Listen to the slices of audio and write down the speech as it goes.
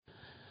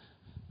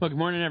Well, good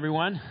morning,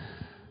 everyone.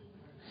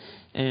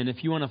 And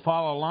if you want to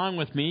follow along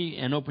with me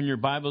and open your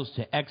Bibles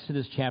to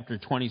Exodus chapter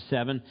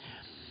 27,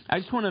 I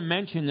just want to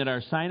mention that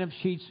our sign-up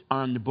sheets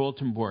are on the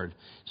bulletin board.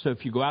 So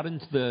if you go out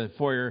into the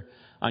foyer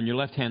on your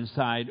left-hand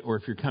side, or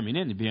if you're coming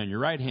in to be on your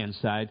right-hand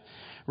side,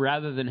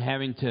 rather than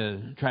having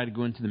to try to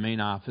go into the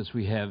main office,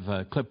 we have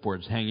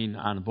clipboards hanging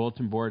on the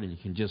bulletin board, and you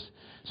can just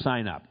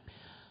sign up.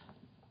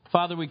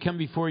 Father, we come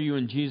before you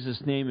in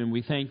Jesus' name, and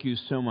we thank you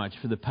so much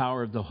for the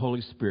power of the Holy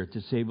Spirit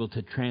that's able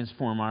to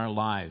transform our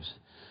lives.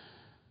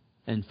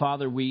 And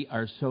Father, we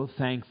are so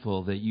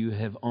thankful that you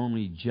have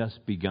only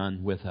just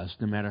begun with us,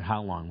 no matter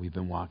how long we've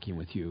been walking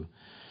with you,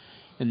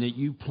 and that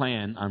you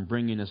plan on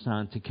bringing us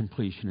on to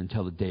completion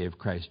until the day of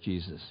Christ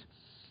Jesus.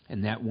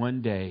 And that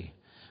one day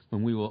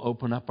when we will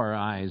open up our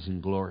eyes in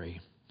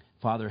glory.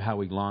 Father, how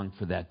we long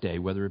for that day,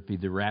 whether it be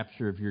the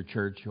rapture of your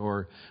church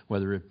or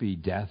whether it be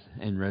death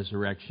and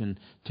resurrection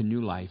to new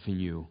life in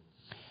you.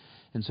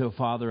 And so,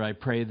 Father, I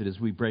pray that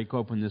as we break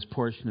open this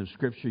portion of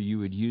Scripture, you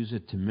would use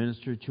it to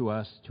minister to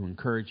us, to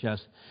encourage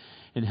us,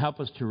 and help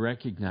us to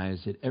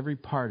recognize that every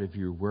part of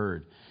your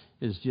word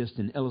is just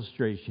an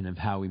illustration of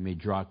how we may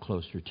draw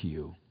closer to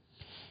you.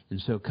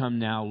 And so come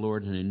now,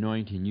 Lord, and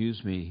anoint and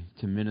use me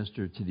to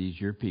minister to these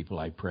your people,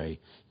 I pray.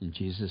 In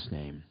Jesus'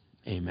 name,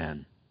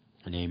 amen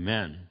and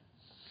amen.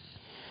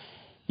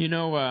 You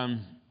know,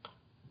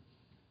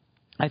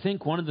 I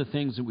think one of the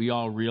things that we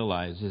all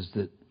realize is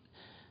that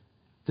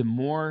the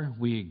more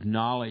we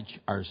acknowledge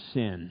our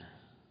sin,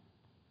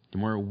 the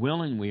more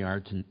willing we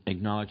are to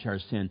acknowledge our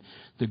sin,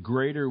 the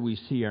greater we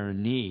see our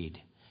need.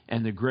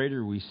 And the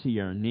greater we see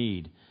our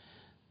need,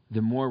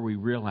 the more we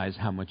realize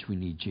how much we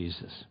need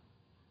Jesus.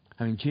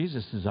 I mean,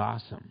 Jesus is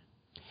awesome.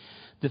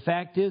 The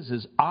fact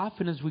is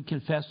often as we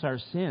confess our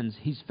sins,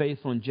 he's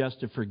faithful and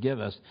just to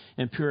forgive us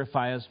and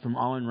purify us from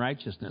all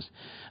unrighteousness.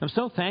 I'm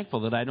so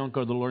thankful that I don't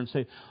go to the Lord and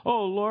say,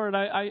 oh, Lord,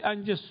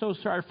 I'm just so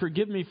sorry.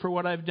 Forgive me for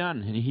what I've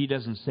done. And he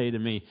doesn't say to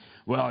me,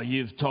 well,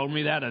 you've told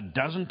me that a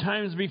dozen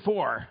times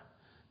before.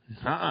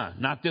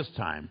 Not this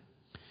time.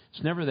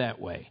 It's never that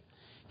way.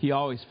 He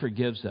always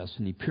forgives us,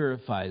 and he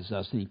purifies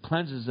us, and he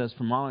cleanses us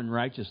from all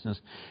unrighteousness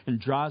and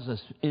draws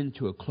us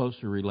into a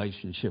closer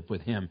relationship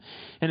with him.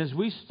 And as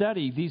we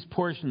study these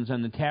portions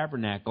on the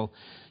tabernacle,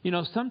 you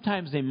know,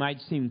 sometimes they might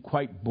seem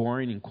quite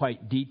boring and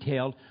quite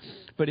detailed,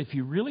 but if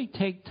you really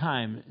take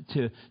time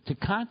to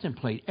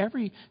contemplate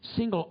every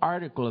single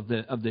article of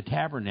the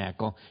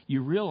tabernacle,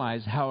 you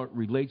realize how it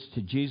relates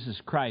to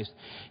Jesus Christ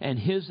and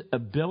his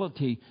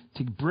ability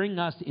to bring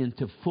us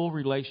into full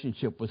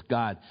relationship with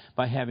God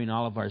by having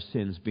all of our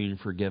sins being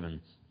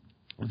forgiven.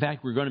 In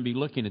fact, we're going to be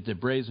looking at the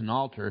brazen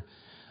altar.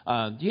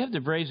 Do you have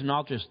the brazen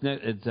altar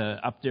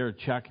up there,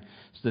 Chuck?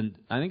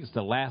 I think it's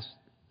the last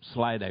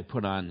slide I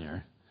put on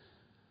there.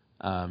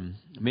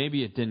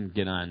 Maybe it didn't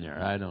get on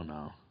there. I don't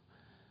know.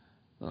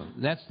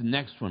 That's the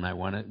next one I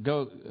want to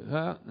go.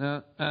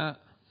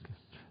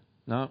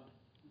 No.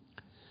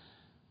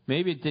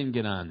 Maybe it didn't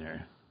get on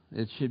there.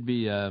 It should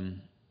be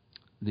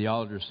the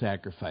altar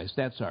sacrifice.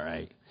 That's all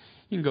right.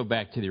 You can go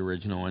back to the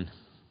original one.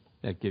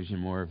 That gives you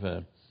more of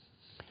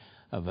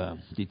a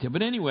detail.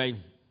 But anyway,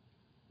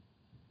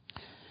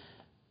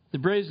 the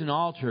brazen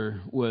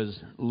altar was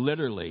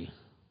literally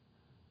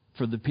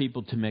for the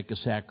people to make a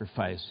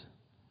sacrifice,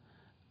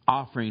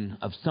 offering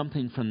of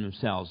something from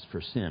themselves for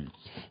sin.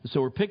 And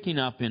so we're picking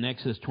up in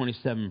Exodus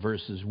 27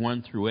 verses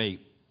 1 through 8.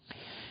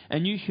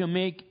 And you shall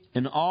make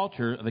an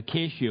altar of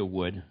acacia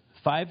wood,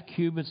 5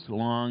 cubits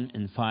long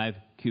and 5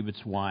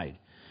 cubits wide.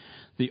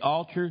 The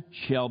altar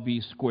shall be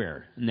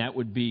square, and that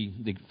would be,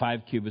 the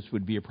 5 cubits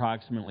would be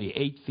approximately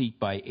 8 feet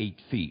by 8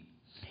 feet.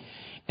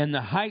 And the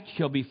height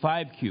shall be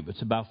 5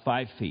 cubits, about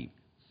 5 feet.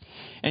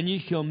 And you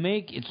shall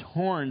make its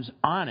horns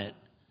on it,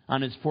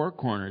 on its 4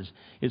 corners.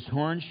 Its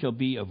horns shall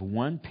be of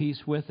one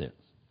piece with it.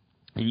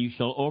 And you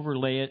shall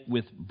overlay it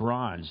with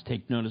bronze.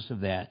 Take notice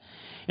of that.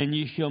 And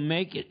you shall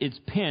make it its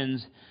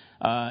pans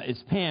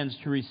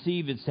to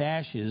receive its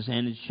ashes,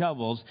 and its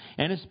shovels,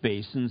 and its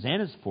basins,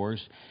 and its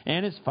forks,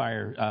 and its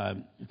fire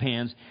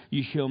pans.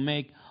 You shall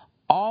make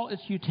all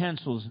its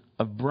utensils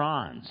of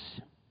bronze.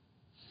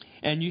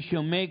 And you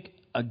shall make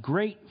a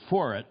grate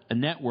for it, a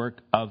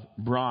network of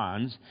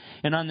bronze.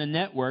 And on the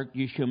network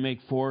you shall make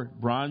 4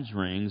 bronze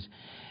rings,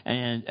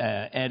 and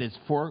at its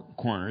 4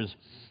 corners.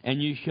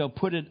 And you shall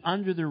put it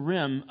under the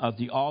rim of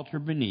the altar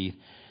beneath,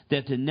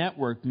 that the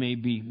network may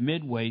be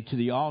midway to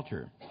the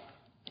altar.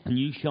 And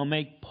you shall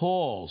make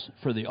poles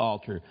for the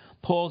altar,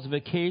 poles of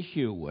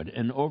acacia wood,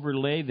 and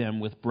overlay them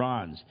with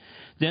bronze.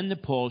 Then the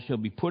poles shall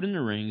be put in the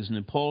rings, and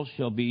the poles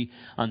shall be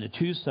on the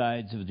 2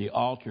 sides of the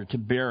altar to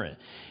bear it.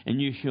 And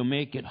you shall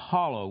make it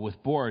hollow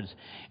with boards,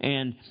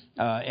 and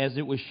as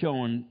it was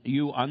shown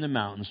you on the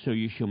mountain, so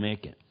you shall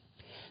make it.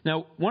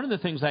 Now, one of the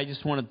things I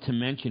just wanted to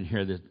mention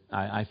here that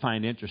I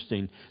find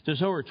interesting,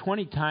 there's over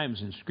 20 times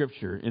in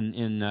Scripture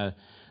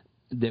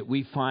that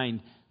we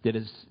find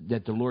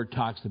that the Lord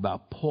talks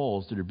about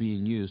poles that are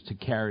being used to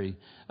carry,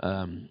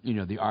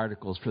 the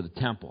articles for the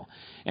temple.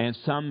 And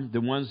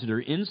the ones that are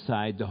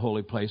inside the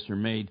holy place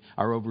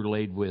are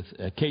overlaid with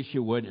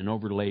acacia wood and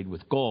overlaid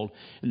with gold.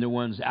 And the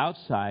ones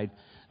outside,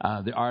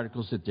 the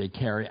articles that they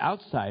carry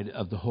outside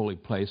of the holy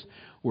place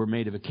were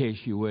made of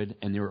acacia wood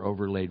and they were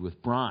overlaid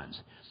with bronze.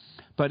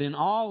 But in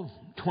all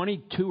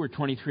 22 or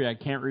 23, I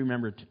can't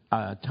remember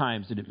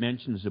times that it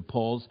mentions the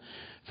poles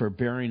for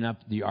bearing up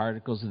the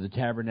articles of the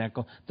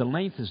tabernacle, the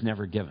length is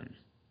never given.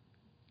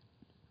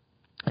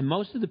 And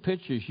most of the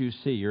pictures you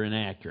see are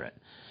inaccurate,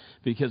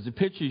 because the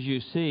pictures you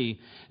see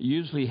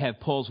usually have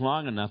poles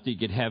long enough that you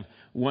could have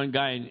one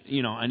guy,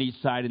 on each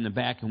side in the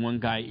back and one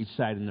guy each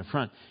side in the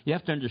front. You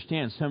have to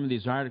understand, some of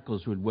these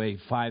articles would weigh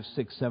 500,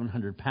 600,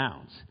 700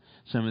 pounds.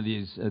 Some of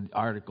these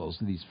articles,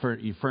 these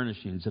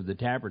furnishings of the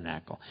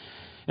tabernacle.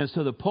 And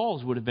so the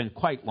poles would have been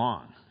quite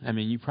long. I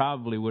mean, you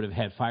probably would have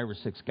had 5 or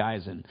 6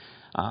 guys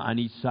on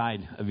each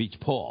side of each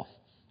pole,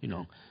 in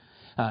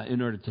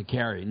order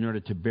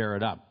to bear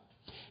it up.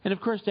 And, of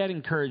course, that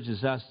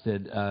encourages us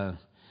that,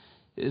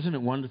 isn't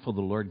it wonderful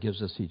the Lord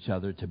gives us each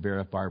other to bear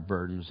up our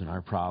burdens and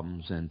our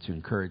problems and to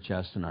encourage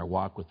us in our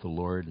walk with the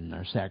Lord and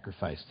our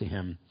sacrifice to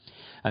Him.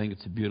 I think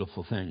it's a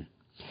beautiful thing.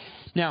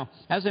 Now,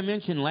 as I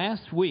mentioned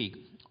last week,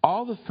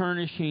 all the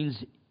furnishings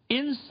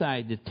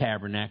inside the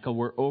tabernacle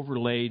were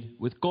overlaid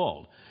with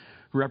gold,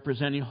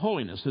 representing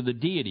holiness, or the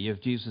deity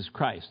of Jesus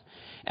Christ.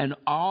 And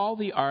all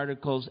the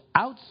articles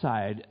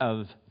outside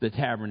of the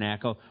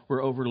tabernacle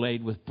were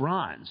overlaid with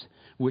bronze,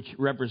 which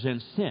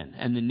represents sin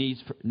and the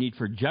need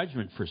for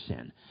judgment for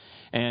sin.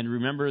 And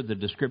remember the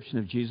description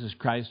of Jesus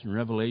Christ in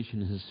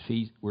Revelation, his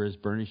feet were as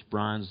burnished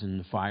bronze in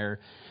the fire.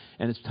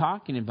 And it's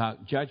talking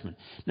about judgment.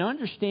 Now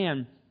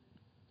understand,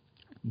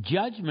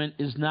 judgment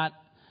is not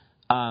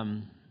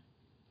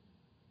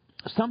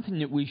something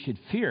that we should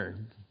fear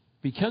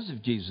because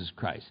of Jesus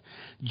Christ.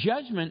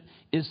 Judgment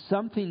is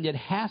something that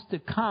has to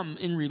come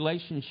in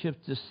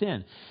relationship to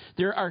sin.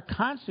 There are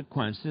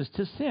consequences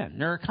to sin.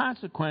 There are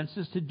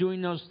consequences to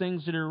doing those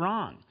things that are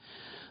wrong.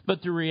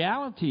 But the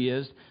reality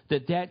is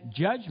that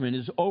judgment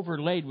is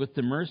overlaid with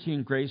the mercy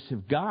and grace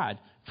of God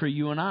for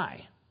you and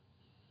I.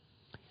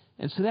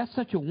 And so that's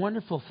such a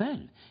wonderful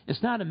thing.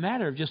 It's not a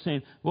matter of just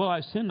saying, well,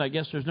 I've sinned, I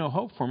guess there's no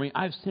hope for me.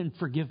 I've sinned,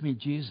 forgive me,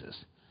 Jesus.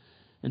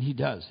 And He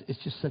does.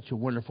 It's just such a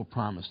wonderful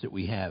promise that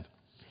we have.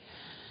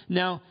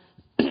 Now,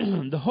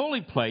 the holy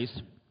place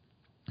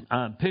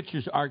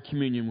pictures our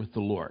communion with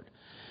the Lord.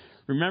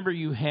 Remember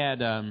you had,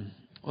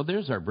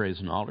 there's our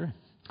brazen altar.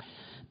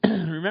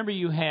 Remember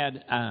you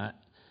had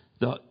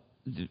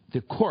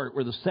the court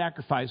where the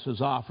sacrifice was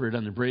offered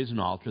on the brazen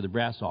altar, the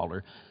brass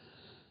altar.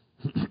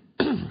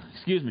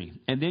 Excuse me.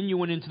 And then you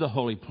went into the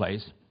holy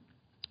place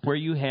where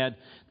you had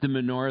the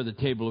menorah, the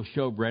table of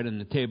showbread,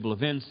 and the table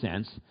of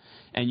incense,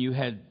 and you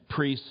had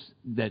priests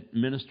that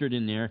ministered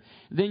in there.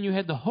 Then you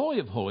had the Holy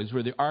of Holies,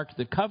 where the Ark of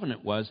the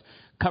Covenant was,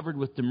 covered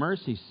with the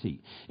mercy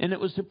seat. And it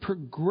was a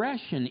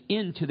progression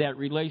into that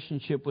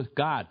relationship with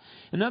God.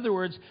 In other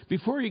words,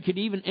 before you could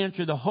even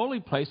enter the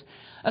holy place,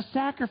 a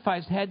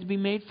sacrifice had to be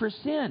made for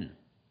sin.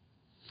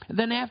 And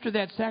then after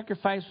that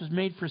sacrifice was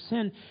made for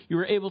sin, you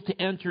were able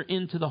to enter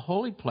into the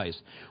holy place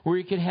where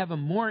you could have a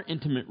more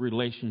intimate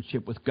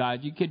relationship with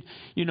God. You could,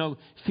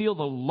 feel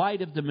the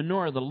light of the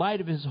menorah, the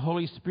light of His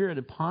Holy Spirit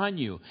upon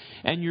you.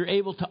 And you're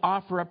able to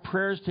offer up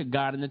prayers to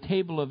God in the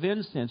table of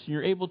incense. And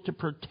you're able to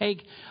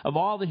partake of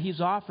all that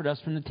He's offered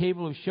us from the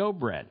table of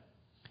showbread.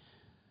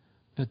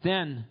 But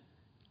then,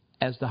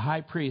 as the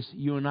high priest,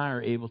 you and I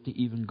are able to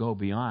even go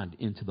beyond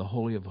into the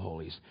Holy of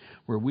Holies,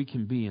 where we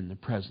can be in the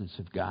presence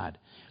of God.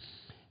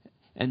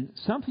 And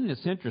something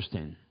that's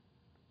interesting,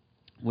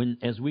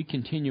 as we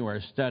continue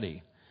our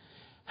study,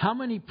 how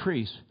many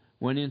priests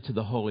went into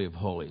the Holy of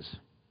Holies?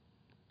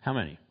 How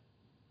many?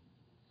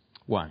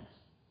 1.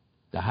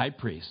 The high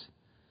priest,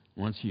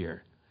 once a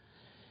year.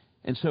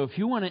 And so if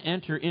you want to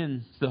enter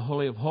into the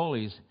Holy of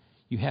Holies,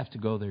 you have to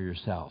go there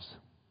yourselves.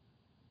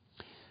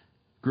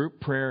 Group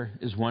prayer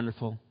is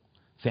wonderful.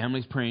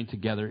 Families praying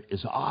together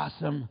is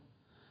awesome.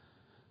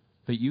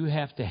 But you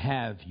have to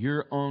have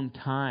your own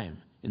time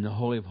in the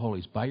Holy of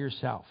Holies by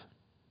yourself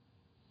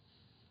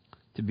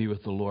to be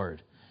with the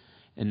Lord.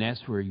 And that's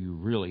where you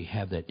really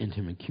have that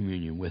intimate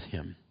communion with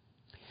Him.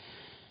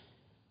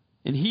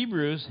 In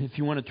Hebrews, if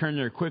you want to turn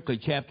there quickly,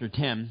 chapter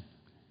 10,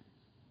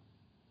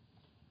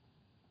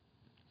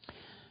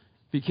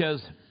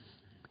 because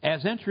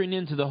as entering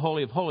into the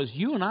Holy of Holies,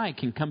 you and I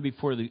can come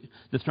before the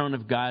throne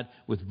of God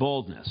with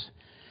boldness.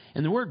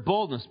 And the word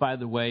boldness, by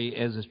the way,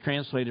 as is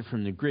translated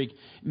from the Greek,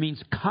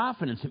 means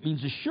confidence. It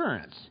means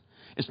assurance.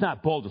 It's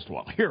not boldness,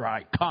 well, here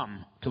I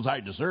come because I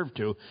deserve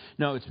to.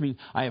 No, it means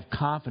I have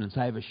confidence,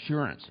 I have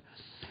assurance.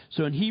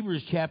 So in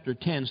Hebrews chapter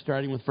 10,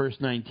 starting with verse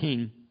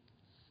 19,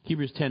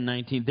 Hebrews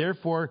 10:19,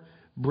 therefore,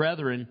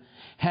 brethren,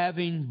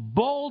 having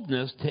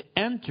boldness to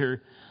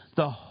enter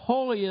the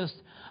holiest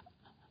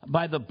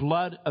by the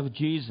blood of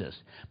Jesus,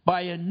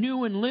 by a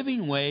new and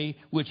living way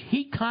which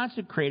He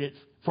consecrated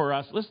for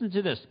us, listen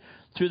to this,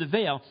 through the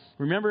veil.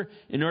 Remember,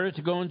 in order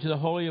to go into the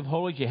Holy of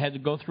Holies, you had to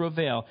go through a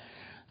veil.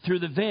 Through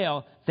the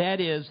veil,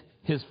 that is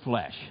his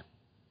flesh.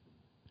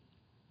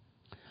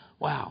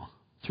 Wow.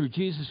 Through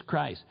Jesus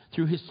Christ,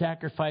 through his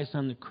sacrifice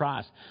on the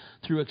cross,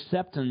 through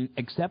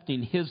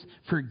accepting his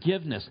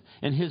forgiveness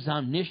and his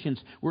omniscience,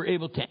 we're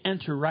able to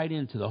enter right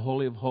into the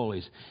Holy of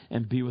Holies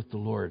and be with the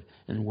Lord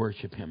and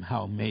worship him.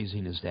 How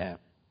amazing is that?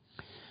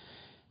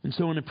 And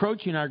so in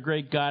approaching our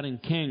great God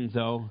and King,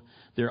 though,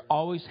 there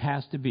always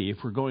has to be, if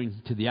we're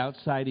going to the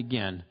outside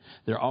again,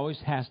 there always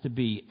has to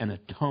be an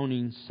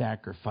atoning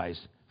sacrifice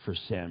for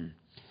sin.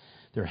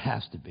 There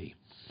has to be.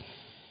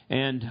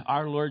 And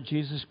our Lord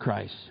Jesus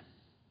Christ,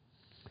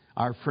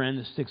 our friend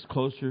that sticks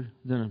closer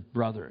than a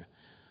brother,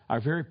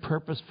 our very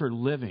purpose for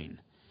living,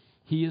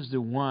 he is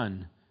the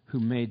one who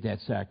made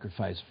that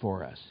sacrifice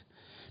for us.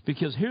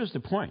 Because here's the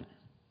point.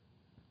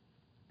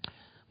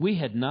 We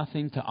had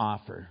nothing to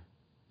offer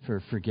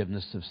for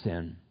forgiveness of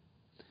sin.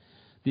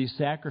 These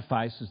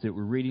sacrifices that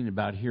we're reading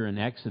about here in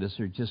Exodus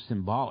are just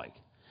symbolic.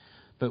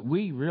 But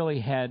we really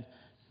had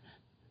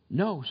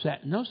no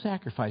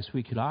sacrifice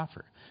we could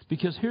offer.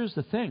 Because here's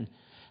the thing.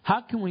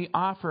 How can we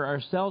offer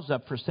ourselves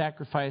up for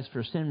sacrifice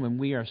for sin when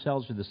we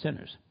ourselves are the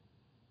sinners?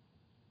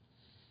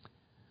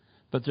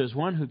 But there's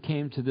one who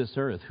came to this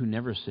earth who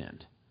never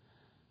sinned.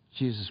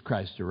 Jesus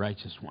Christ, the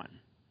righteous one.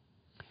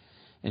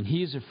 And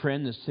he's a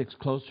friend that sticks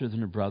closer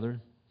than a brother.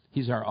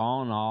 He's our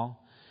all in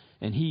all.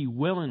 And he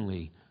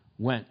willingly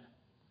went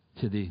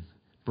to the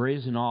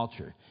brazen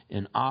altar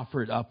and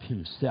offered up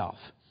himself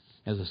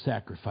as a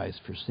sacrifice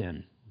for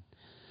sin.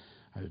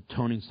 Our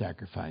atoning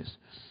sacrifice.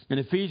 In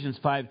Ephesians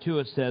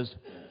 5:2 it says,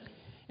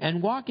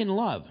 and walk in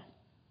love,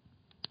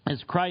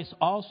 as Christ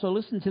also,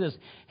 listen to this,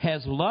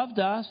 has loved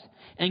us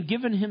and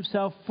given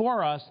himself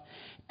for us,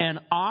 an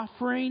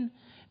offering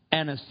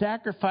and a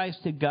sacrifice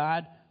to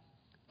God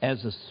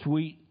as a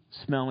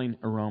sweet-smelling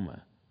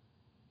aroma.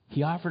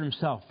 He offered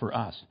himself for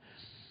us.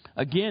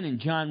 Again, in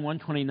John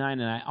 1:29,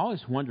 and I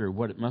always wonder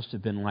what it must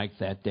have been like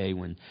that day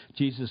when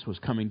Jesus was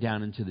coming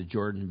down into the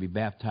Jordan to be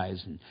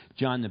baptized, and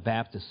John the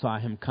Baptist saw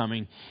him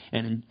coming.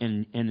 And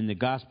in the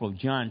Gospel of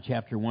John,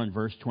 chapter 1,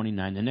 verse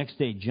 29, the next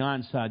day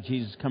John saw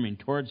Jesus coming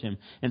towards him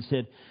and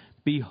said,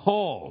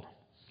 behold.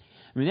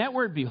 I mean, that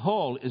word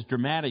behold is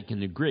dramatic in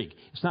the Greek.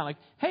 It's not like,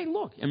 hey,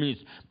 look. I mean,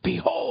 it's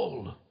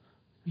behold.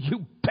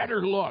 You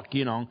better look,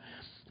 you know.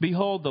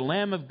 Behold, the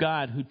Lamb of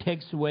God who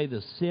takes away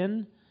the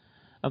sin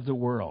of the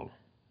world.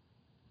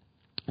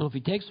 Well, if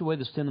he takes away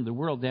the sin of the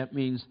world, that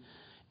means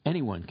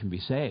anyone can be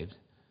saved.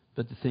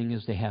 But the thing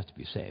is, they have to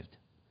be saved.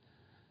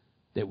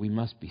 That we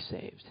must be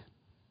saved.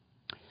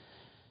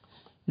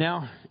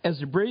 Now, as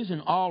the brazen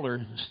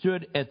altar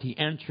stood at the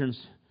entrance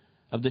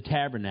of the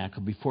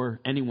tabernacle before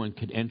anyone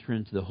could enter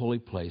into the holy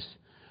place,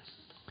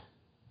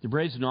 the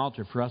brazen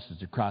altar for us is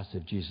the cross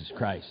of Jesus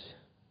Christ.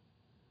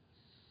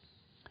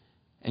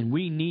 And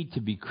we need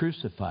to be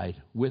crucified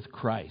with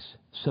Christ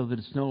so that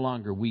it's no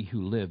longer we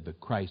who live, but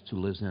Christ who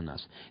lives in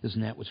us.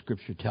 Isn't that what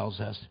Scripture tells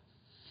us?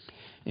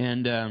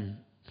 And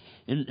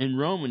in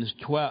Romans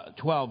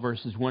 12,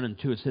 verses 1 and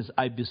 2, it says,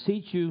 I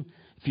beseech you,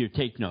 if you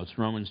take notes,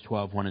 Romans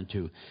 12, 1 and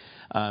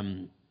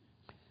 2.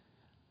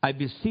 I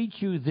beseech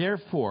you,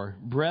 therefore,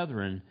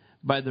 brethren,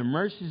 by the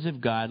mercies of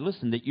God,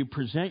 listen, that you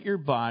present your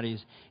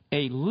bodies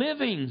a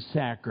living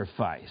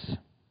sacrifice.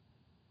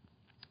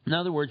 In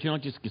other words, you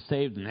don't just get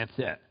saved and that's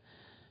it.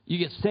 You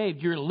get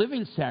saved, you're a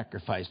living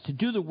sacrifice to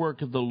do the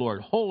work of the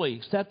Lord, holy,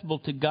 acceptable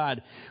to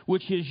God,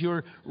 which is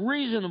your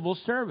reasonable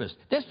service.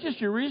 That's just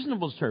your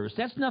reasonable service.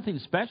 That's nothing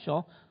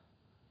special.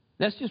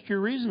 That's just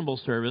your reasonable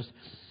service.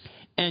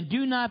 And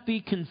do not be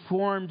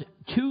conformed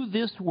to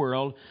this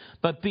world,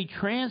 but be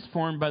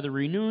transformed by the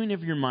renewing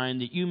of your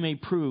mind, that you may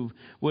prove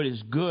what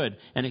is good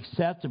and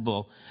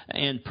acceptable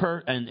and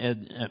perfect,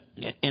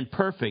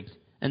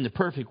 and the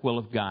perfect will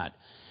of God.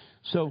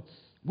 So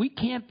we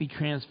can't be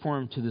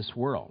transformed to this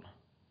world.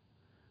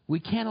 We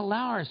can't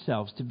allow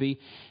ourselves to be,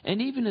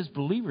 and even as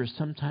believers,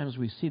 sometimes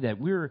we see that.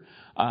 We were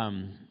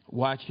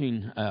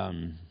watching,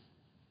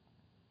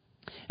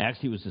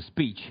 actually it was a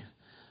speech.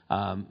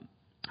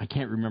 I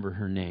can't remember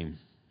her name.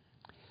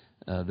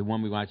 The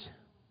one we watched.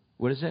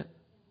 What is it?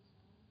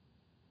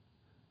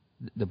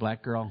 The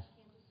black girl?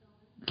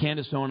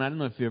 Candace Owen. I don't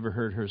know if you ever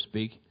heard her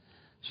speak.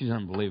 She's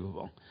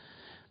unbelievable.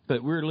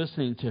 But we were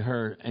listening to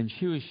her, and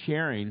she was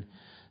sharing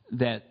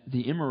that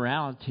the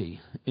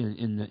immorality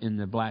in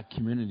the black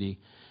community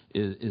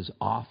is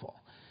awful.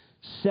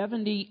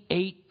 78%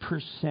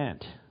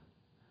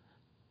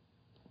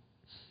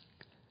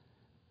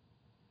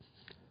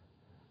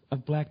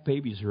 of black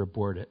babies are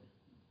aborted.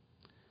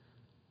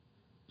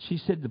 She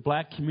said the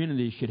black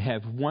community should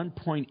have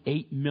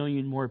 1.8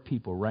 million more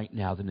people right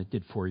now than it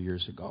did 4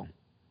 years ago.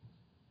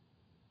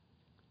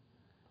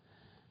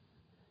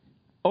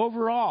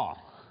 Overall,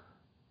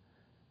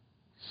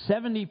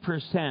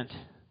 70%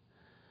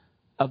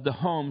 of the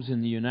homes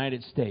in the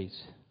United States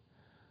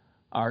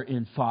are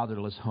in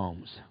fatherless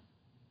homes.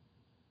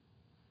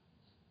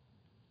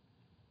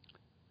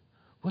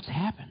 What's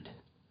happened?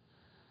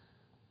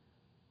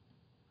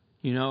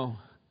 You know,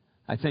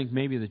 I think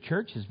maybe the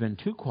church has been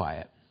too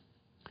quiet.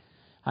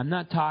 I'm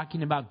not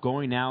talking about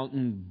going out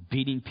and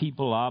beating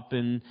people up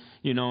and,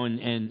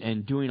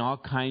 and doing all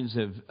kinds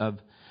of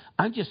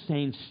I'm just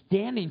saying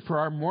standing for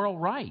our moral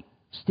right,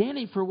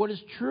 standing for what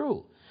is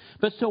true.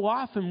 But so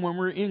often when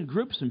we're in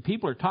groups and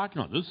people are talking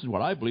about, this is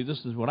what I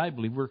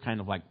believe, we're kind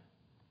of like,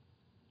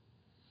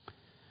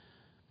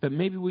 but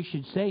maybe we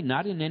should say,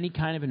 not in any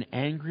kind of an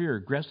angry or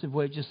aggressive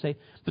way, just say,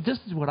 but this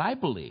is what I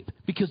believe,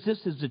 because this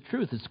is the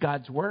truth. It's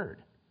God's Word.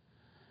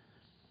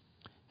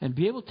 And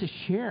be able to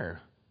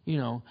share,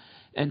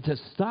 and to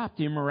stop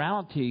the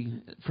immorality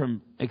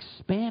from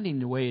expanding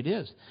the way it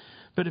is.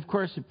 But, of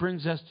course, it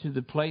brings us to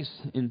the place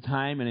in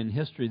time and in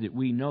history that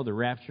we know the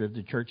rapture of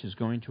the church is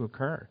going to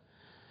occur.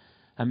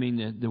 I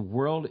mean, the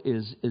world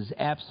is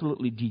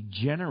absolutely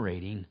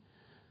degenerating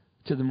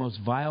to the most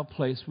vile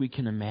place we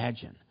can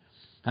imagine.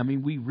 I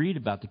mean, we read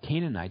about the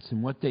Canaanites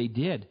and what they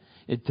did.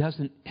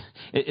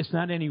 It's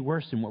not any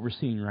worse than what we're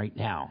seeing right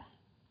now.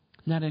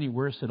 Not any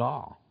worse at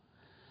all.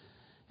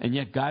 And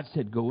yet God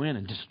said, go in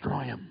and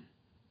destroy them.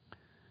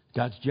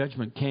 God's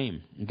judgment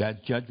came, and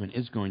God's judgment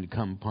is going to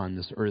come upon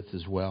this earth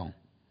as well.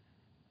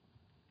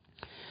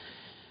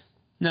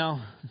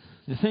 Now,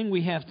 the thing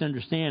we have to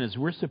understand is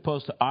we're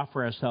supposed to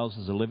offer ourselves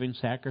as a living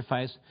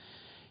sacrifice.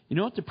 You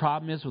know what the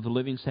problem is with a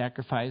living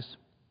sacrifice?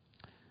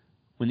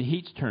 When the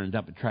heat's turned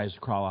up, it tries to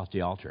crawl off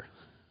the altar.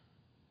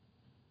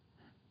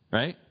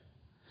 Right?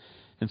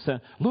 And so,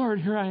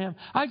 Lord, here I am.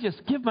 I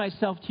just give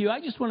myself to you. I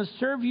just want to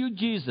serve you,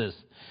 Jesus.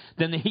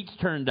 Then the heat's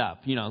turned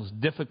up.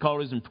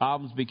 Difficulties and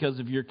problems because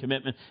of your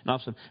commitment. And all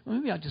of a sudden,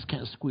 maybe I'll just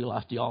kind of squeal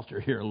off the altar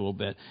here a little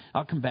bit.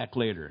 I'll come back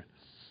later.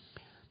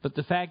 But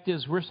the fact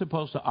is, we're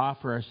supposed to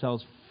offer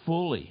ourselves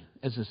fully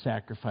as a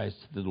sacrifice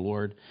to the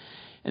Lord.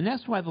 And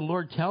that's why the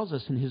Lord tells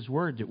us in His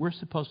Word that we're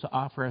supposed to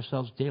offer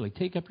ourselves daily.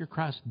 Take up your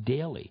cross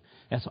daily.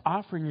 That's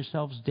offering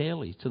yourselves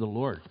daily to the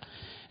Lord.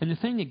 And the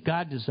thing that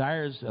God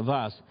desires of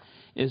us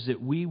is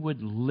that we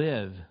would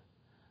live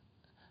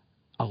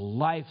a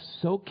life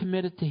so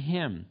committed to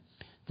Him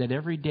that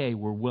every day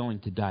we're willing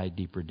to die a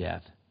deeper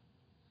death.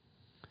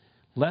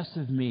 Less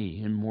of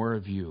me and more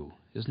of you.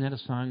 Isn't that a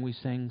song we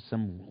sing?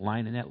 Some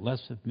line in that?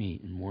 Less of me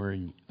and more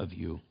of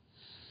you.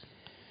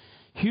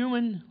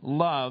 Human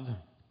love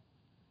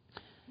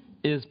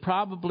is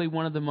probably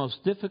one of the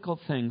most difficult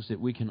things that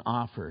we can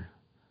offer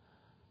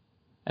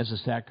as a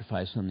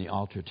sacrifice on the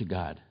altar to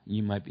God.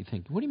 You might be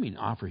thinking, what do you mean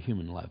offer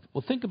human love?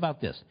 Well, think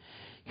about this.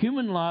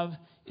 Human love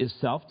is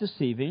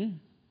self-deceiving,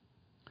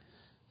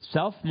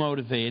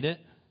 self-motivated,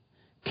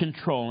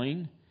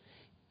 controlling,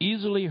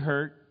 easily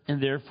hurt,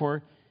 and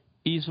therefore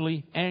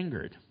easily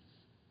angered.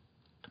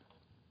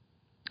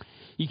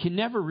 You can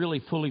never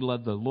really fully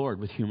love the Lord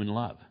with human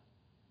love.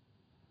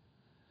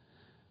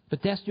 But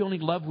that's the only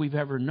love we've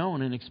ever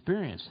known and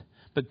experienced.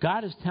 But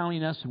God is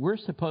telling us we're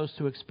supposed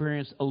to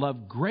experience a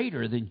love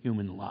greater than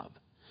human love.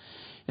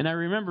 And I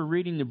remember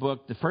reading the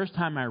book. The first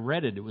time I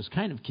read it, it was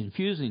kind of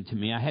confusing to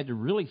me. I had to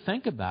really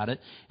think about it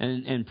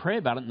and pray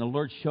about it, and the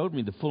Lord showed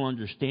me the full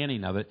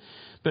understanding of it.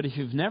 But if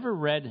you've never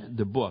read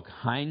the book,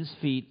 Hind's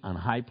Feet on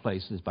High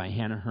Places by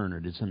Hannah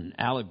Hurnard, it's an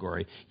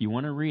allegory. You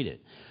want to read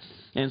it.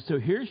 And so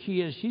here she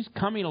is. She's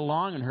coming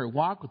along in her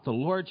walk with the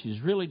Lord. She's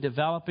really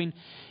developing.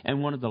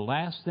 And one of the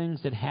last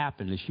things that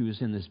happened is she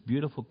was in this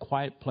beautiful,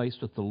 quiet place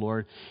with the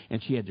Lord,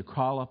 and she had to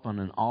crawl up on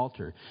an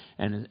altar.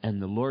 And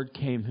the Lord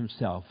came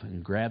Himself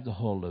and grabbed a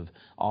hold of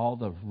all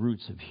the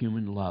roots of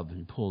human love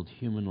and pulled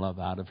human love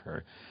out of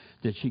her,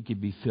 that she could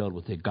be filled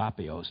with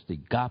agapeos, the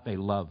agape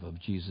love of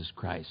Jesus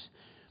Christ.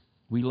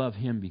 We love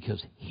Him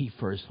because He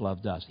first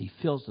loved us. He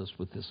fills us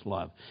with this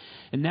love.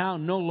 And now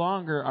no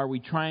longer are we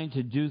trying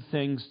to do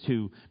things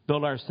to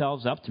build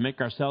ourselves up, to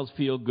make ourselves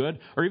feel good,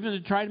 or even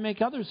to try to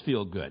make others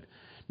feel good.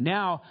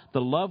 Now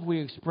the love we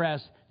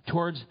express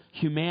towards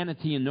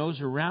humanity and those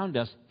around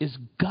us is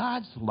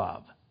God's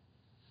love.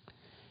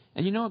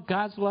 And you know what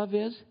God's love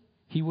is?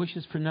 He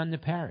wishes for none to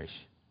perish.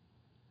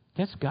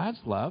 That's God's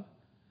love.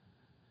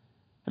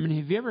 I mean,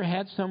 have you ever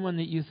had someone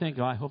that you think,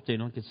 I hope they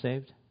don't get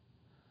saved?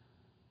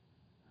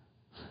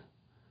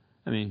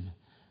 I mean,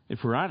 if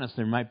we're honest,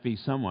 there might be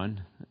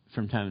someone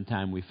from time to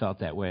time we felt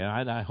that way.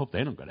 I hope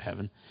they don't go to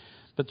heaven.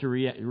 But the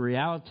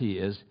reality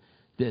is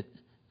that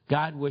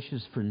God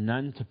wishes for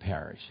none to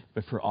perish,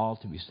 but for all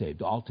to be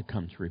saved, all to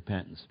come to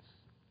repentance.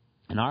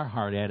 And our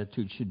heart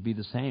attitude should be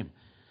the same.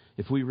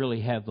 If we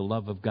really have the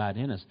love of God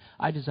in us,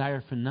 I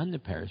desire for none to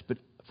perish, but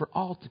for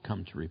all to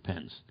come to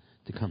repentance,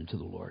 to come to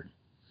the Lord.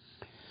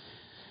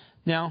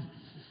 Now,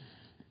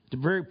 the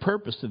very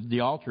purpose of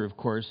the altar, of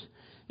course,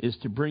 is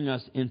to bring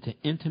us into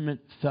intimate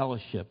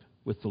fellowship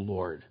with the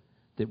Lord,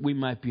 that we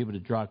might be able to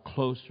draw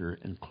closer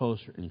and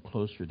closer and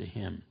closer to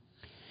Him.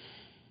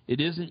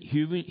 It isn't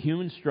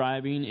human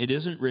striving. It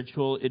isn't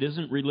ritual. It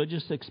isn't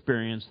religious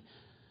experience.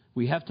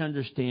 We have to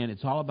understand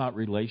it's all about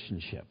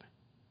relationship.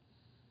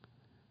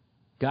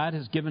 God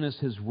has given us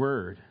His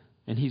Word,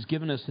 and He's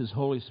given us His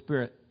Holy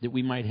Spirit that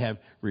we might have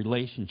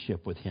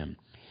relationship with Him.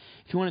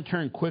 If you want to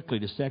turn quickly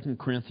to 2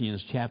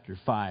 Corinthians chapter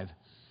 5.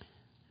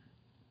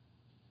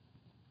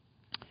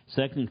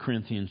 2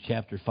 Corinthians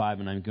chapter 5,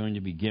 and I'm going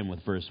to begin with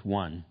verse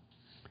 1.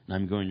 And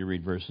I'm going to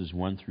read verses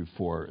 1 through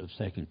 4 of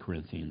 2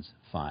 Corinthians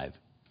 5.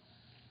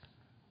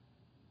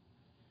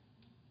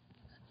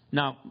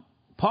 Now,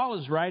 Paul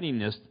is writing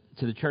this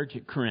to the church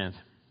at Corinth,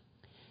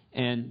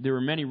 and there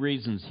were many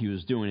reasons he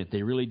was doing it.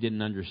 They really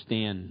didn't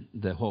understand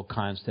the whole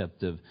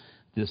concept of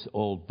this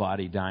old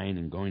body dying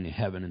and going to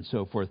heaven and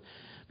so forth.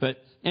 But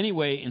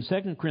anyway, in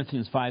 2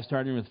 Corinthians 5,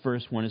 starting with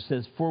verse 1, it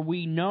says, "For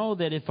we know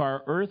that if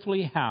our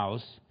earthly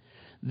house,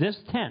 this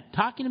tent,"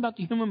 talking about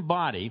the human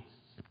body,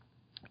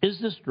 "is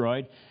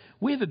destroyed,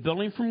 we have a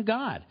building from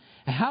God,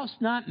 a house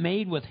not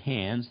made with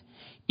hands,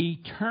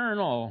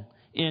 eternal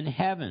in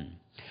heaven.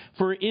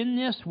 For in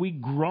this we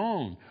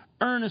groan,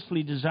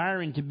 earnestly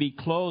desiring to be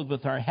clothed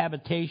with our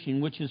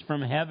habitation, which is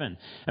from heaven."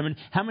 I mean,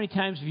 how many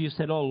times have you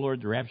said, "Oh,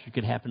 Lord, the rapture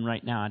could happen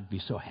right now. I'd be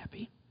so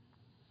happy."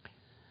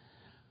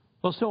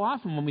 Well, so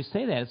often when we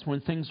say that, it's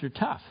when things are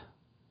tough.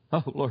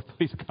 "Oh, Lord,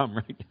 please come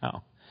right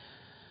now."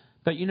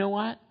 But you know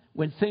what?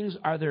 When things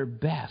are their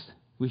best,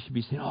 we should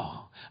be saying,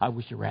 "Oh, I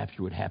wish the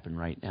rapture would happen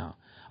right now."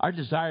 Our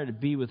desire to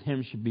be with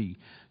Him should be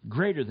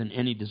greater than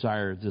any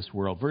desire of this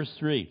world. Verse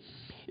 3,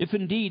 "If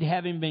indeed,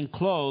 having been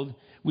clothed,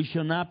 we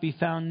shall not be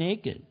found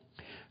naked.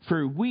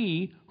 For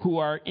we who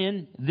are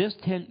in this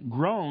tent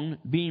groan,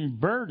 being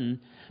burdened,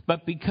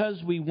 but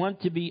because we want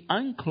to be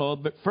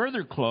unclothed, but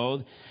further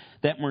clothed,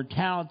 that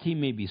mortality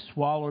may be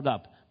swallowed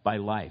up by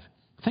life."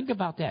 Think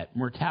about that.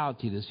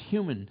 Mortality, this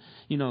human,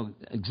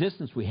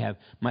 existence we have,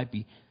 might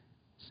be,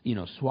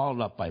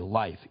 swallowed up by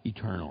life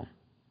eternal.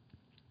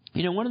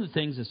 One of the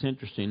things that's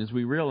interesting is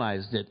we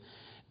realize that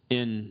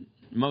in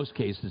most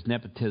cases,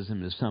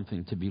 nepotism is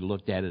something to be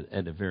looked at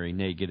in a very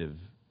negative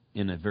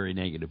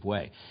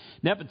way.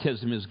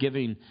 Nepotism is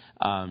giving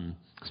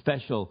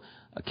special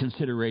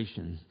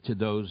consideration to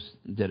those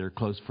that are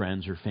close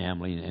friends or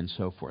family and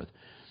so forth.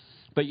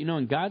 But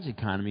in God's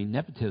economy,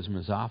 nepotism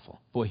is awful.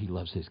 Boy, He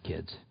loves His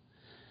kids.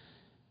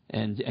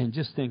 And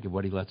just think of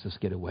what He lets us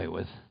get away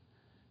with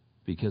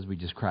because we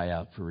just cry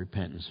out for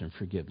repentance and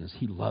forgiveness.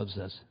 He loves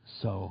us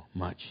so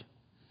much.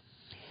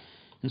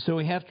 And so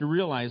we have to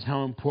realize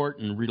how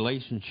important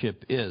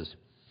relationship is.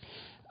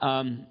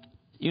 And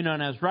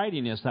I was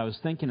writing this, I was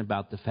thinking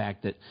about the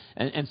fact that,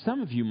 and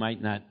some of you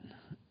might not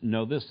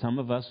know this, some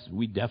of us,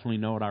 we definitely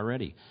know it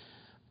already.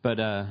 But,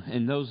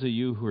 and those of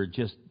you who are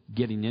just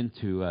getting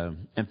into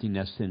empty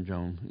nest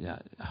syndrome,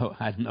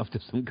 I don't know if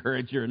this will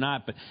encourage you or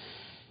not, but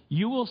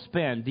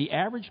the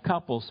average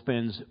couple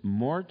spends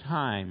more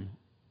time,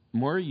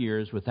 more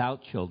years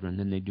without children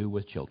than they do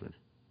with children.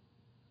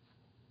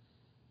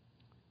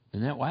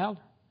 Isn't that wild?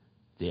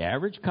 The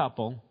average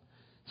couple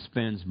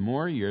spends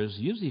more years,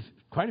 usually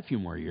quite a few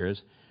more years,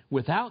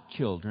 without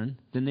children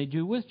than they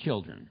do with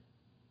children.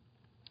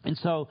 And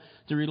so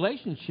the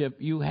relationship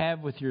you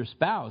have with your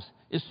spouse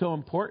is so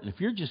important. If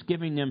you're just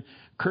giving them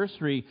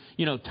cursory,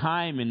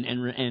 time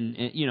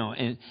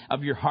and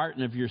of your heart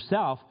and of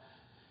yourself,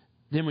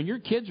 then when your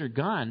kids are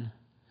gone,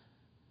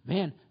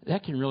 man,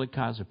 that can really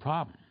cause a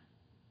problem.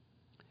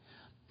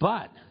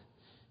 But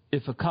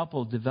if a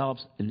couple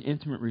develops an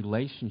intimate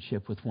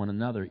relationship with one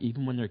another,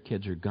 even when their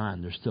kids are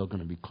gone, they're still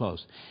going to be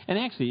close. And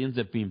actually it ends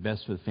up being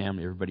best for the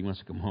family. Everybody wants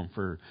to come home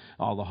for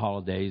all the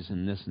holidays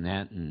and this and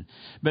that.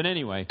 But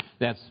anyway,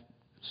 that's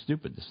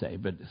stupid to say,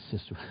 but it's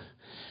just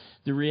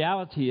the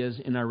reality is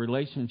in our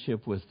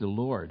relationship with the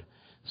Lord,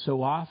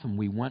 so often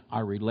we want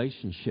our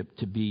relationship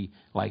to be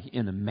like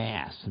in a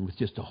mass and with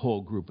just a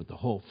whole group, with the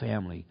whole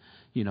family,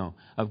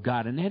 of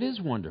God. And that is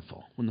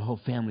wonderful when the whole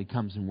family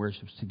comes and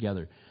worships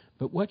together.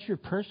 But what's your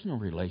personal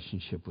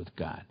relationship with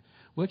God?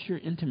 What's your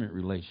intimate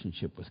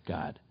relationship with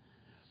God?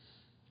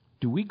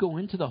 Do we go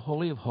into the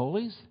Holy of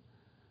Holies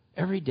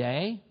every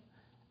day?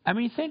 I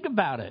mean, think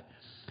about it.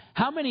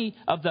 How many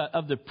of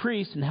the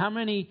priests and how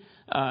many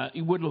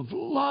would have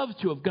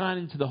loved to have gone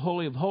into the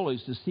Holy of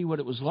Holies to see what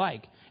it was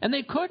like? And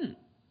they couldn't.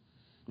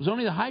 It was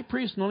only the high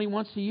priest and only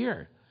once a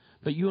year.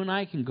 But you and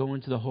I can go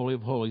into the Holy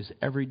of Holies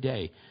every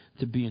day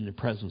to be in the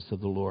presence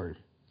of the Lord.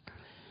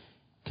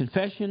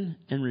 Confession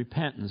and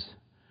repentance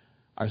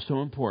are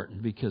so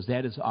important because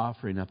that is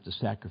offering up the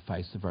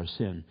sacrifice of our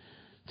sin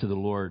to the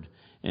Lord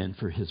and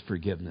for His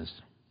forgiveness.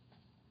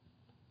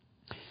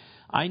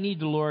 I need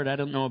the Lord, I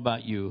don't know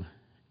about you,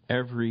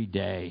 every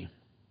day.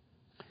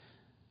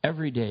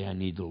 Every day I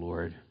need the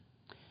Lord.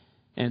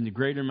 And the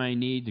greater my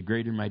need, the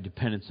greater my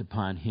dependence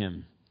upon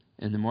Him.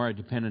 And the more I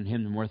depend on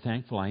Him, the more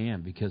thankful I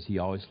am because He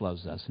always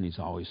loves us and He's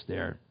always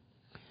there.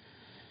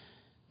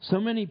 So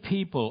many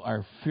people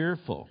are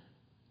fearful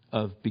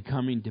of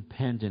becoming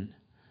dependent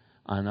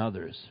on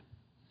others.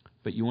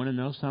 But you want to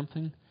know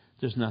something?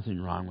 There's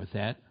nothing wrong with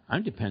that.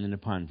 I'm dependent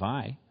upon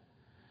Vi.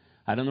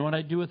 I don't know what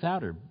I'd do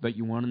without her. But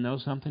you want to know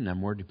something? I'm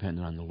more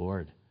dependent on the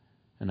Lord.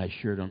 And I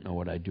sure don't know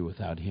what I'd do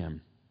without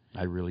Him.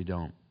 I really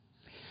don't.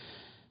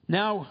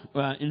 Now,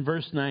 in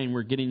verse 9,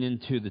 we're getting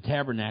into the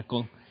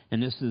tabernacle.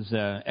 And this is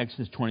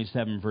Exodus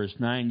 27, verse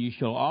 9. You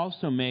shall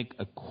also make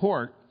a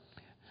court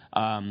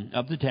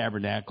of the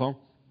tabernacle.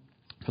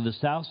 For the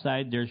south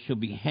side there shall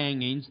be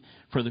hangings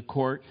for the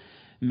court.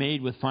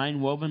 made with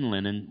fine woven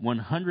linen,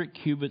 100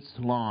 cubits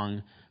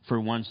long for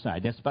one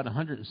side. That's about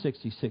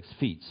 166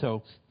 feet.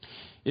 So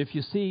if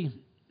you see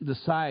the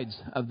sides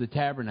of the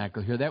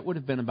tabernacle here, that would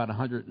have been about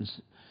 100,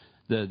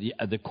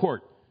 the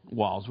court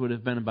walls would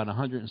have been about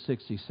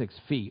 166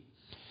 feet.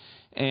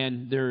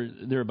 And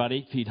they're about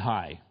 8 feet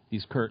high,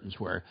 these curtains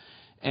were.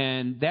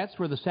 And that's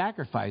where the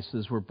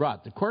sacrifices were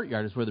brought. The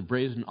courtyard is where the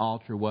brazen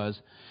altar was,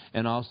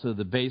 and also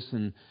the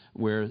basin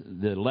where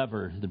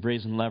the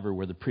brazen lever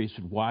where the priests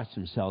would wash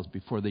themselves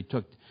before they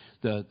took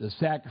the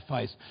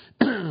sacrifice,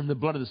 the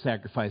blood of the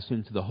sacrifice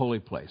into the holy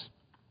place.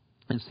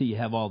 And so you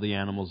have all the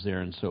animals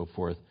there and so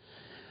forth.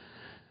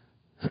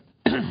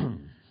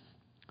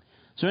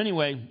 So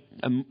anyway,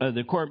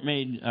 the court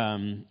made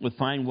with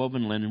fine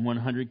woven linen,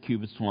 100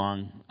 cubits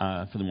long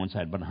for the one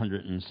side, about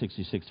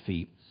 166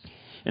 feet.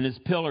 And its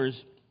pillars,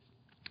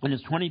 and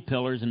its 20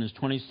 pillars and its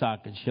 20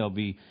 sockets shall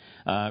be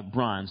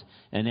bronze,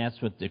 and that's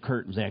what the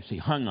curtains actually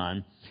hung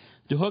on.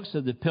 The hooks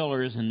of the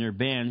pillars and their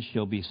bands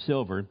shall be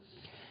silver,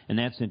 and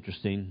that's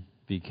interesting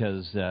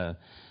because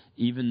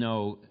even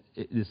though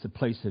it's a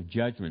place of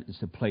judgment,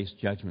 it's a place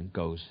judgment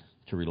goes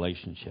to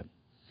relationship.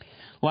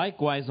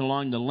 Likewise,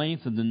 along the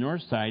length of the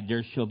north side,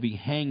 there shall be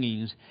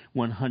hangings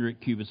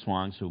 100 cubits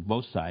long, so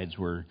both sides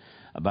were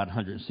about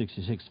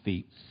 166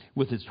 feet,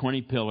 with its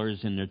 20 pillars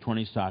and their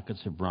 20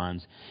 sockets of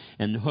bronze,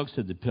 and the hooks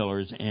of the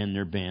pillars and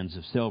their bands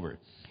of silver.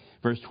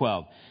 Verse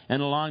 12,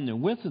 and along the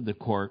width of the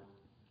court,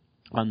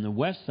 on the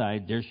west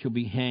side, there shall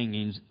be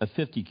hangings of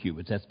 50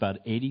 cubits. That's about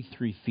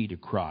 83 feet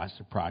across,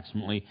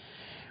 approximately,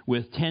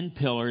 with 10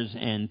 pillars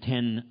and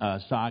 10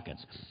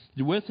 sockets.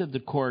 The width of the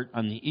court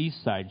on the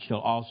east side shall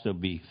also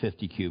be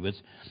 50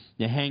 cubits.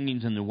 The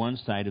hangings on the one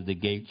side of the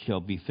gate shall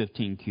be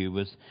 15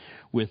 cubits,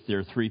 with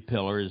their 3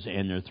 pillars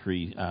and their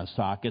 3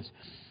 sockets.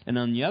 And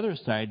on the other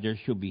side there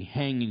shall be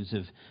hangings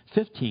of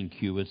 15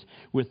 cubits,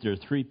 with their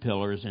 3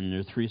 pillars and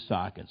their 3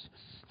 sockets,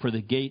 for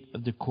the gate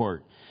of the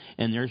court.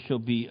 And there shall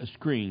be a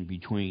screen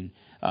between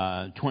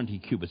 20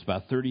 cubits,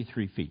 about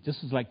 33 feet.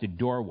 This is like the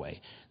doorway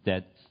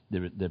that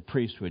the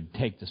priest would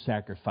take the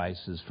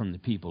sacrifices from the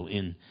people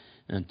in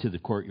to the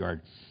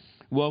courtyard,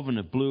 woven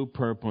of blue,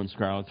 purple, and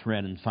scarlet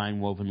thread and fine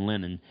woven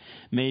linen,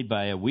 made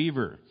by a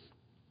weaver.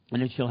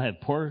 And it shall have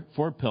 4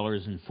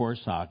 pillars and 4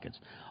 sockets.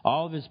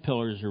 All of its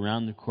pillars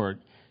around the court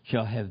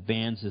shall have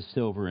bands of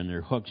silver, and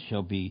their hooks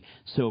shall be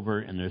silver,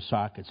 and their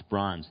sockets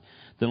bronze.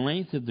 The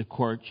length of the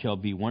court shall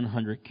be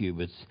 100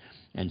 cubits,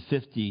 and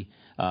 50,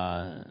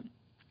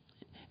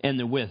 and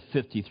the width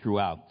 50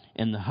 throughout.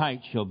 And the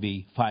height shall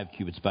be 5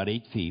 cubits, about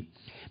 8 feet,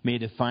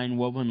 made of fine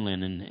woven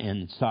linen,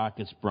 and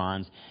sockets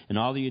bronze, and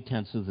all the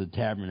utensils of the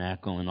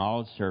tabernacle, and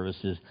all its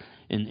services,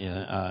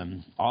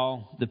 and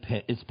all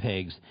its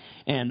pegs,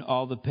 and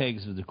all the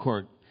pegs of the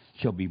court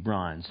shall be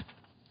bronze.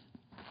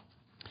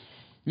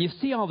 You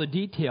see all the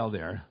detail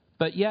there,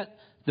 but yet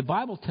the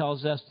Bible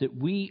tells us that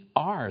we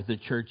are the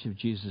church of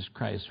Jesus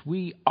Christ.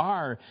 We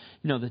are,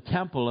 the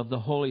temple of the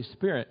Holy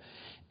Spirit.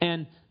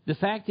 And the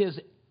fact is,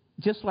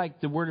 just like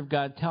the Word of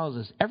God tells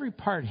us, every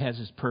part has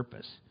its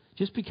purpose.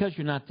 Just because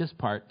you're not this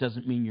part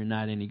doesn't mean you're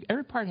not any.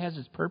 Every part has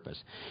its purpose.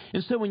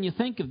 And so when you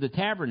think of the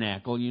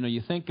tabernacle,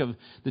 you think of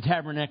the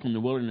tabernacle in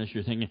the wilderness,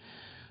 you're thinking,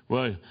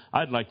 well,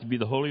 I'd like to be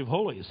the Holy of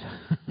Holies.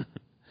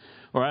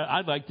 Or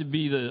I'd like to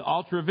be the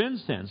altar of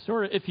incense.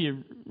 Or if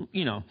you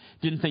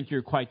didn't think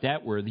you're quite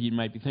that worthy, you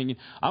might be thinking,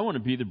 I want to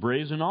be the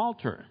brazen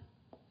altar.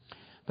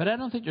 But I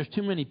don't think there's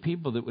too many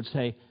people that would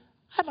say,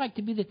 I'd like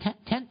to be the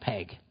tent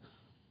peg.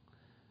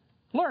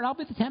 Lord, I'll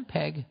be the tent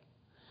peg.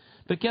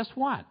 But guess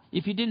what?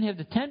 If you didn't have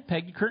the tent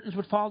peg, the curtains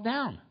would fall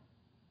down.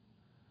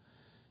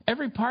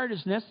 Every part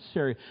is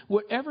necessary.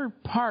 Whatever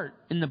part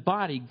in the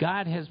body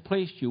God has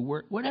placed you,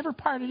 whatever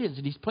part it is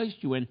that He's placed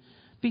you in,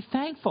 be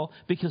thankful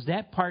because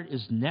that part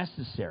is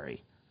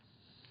necessary.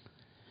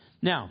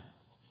 Now,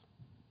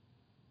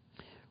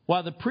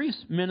 while the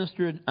priests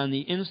ministered on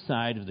the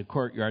inside of the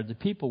courtyard, the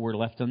people were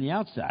left on the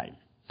outside.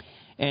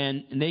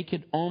 And they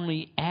could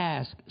only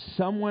ask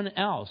someone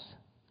else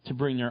to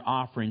bring their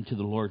offering to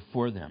the Lord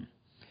for them.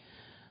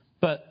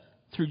 But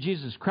through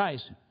Jesus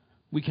Christ,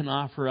 we can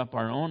offer up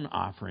our own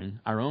offering,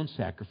 our own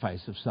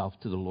sacrifice of self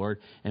to the Lord,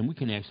 and we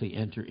can actually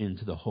enter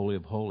into the Holy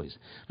of Holies.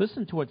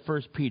 Listen to what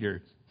 1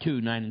 Peter 2,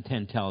 9 and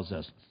 10 tells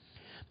us.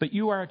 But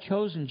you are a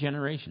chosen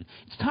generation.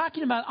 It's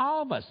talking about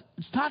all of us.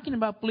 It's talking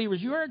about believers.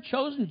 You are a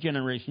chosen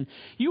generation.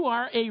 You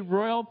are a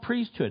royal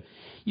priesthood.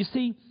 You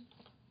see,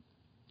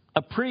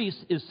 a priest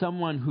is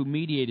someone who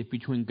mediated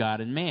between God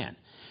and man.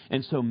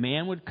 And so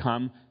man would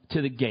come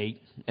to the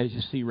gate, as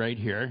you see right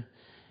here.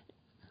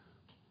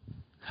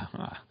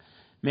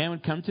 Man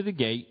would come to the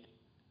gate,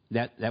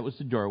 that was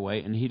the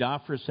doorway, and he'd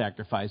offer a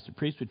sacrifice. The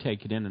priest would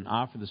take it in and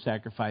offer the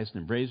sacrifice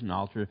in a brazen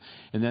altar,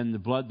 and then the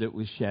blood that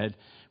was shed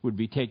would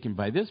be taken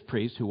by this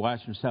priest, who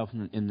washed himself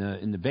in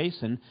the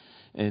basin,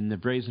 in the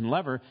brazen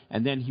lever,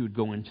 and then he would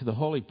go into the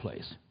holy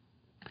place.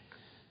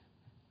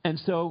 And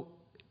so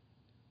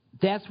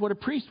that's what a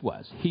priest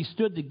was. He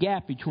stood the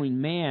gap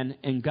between man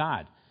and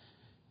God.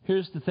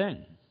 Here's the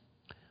thing.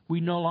 We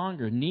no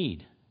longer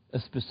need a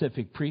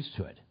specific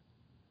priesthood.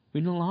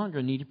 We no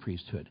longer need a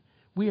priesthood.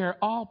 We are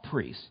all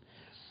priests.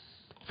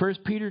 1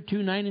 Peter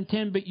 2, 9 and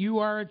 10, but you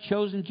are a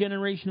chosen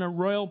generation, a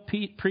royal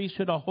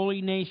priesthood, a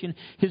holy nation,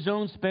 his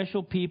own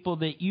special people,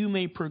 that you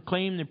may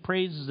proclaim the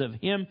praises of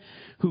him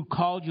who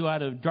called you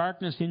out of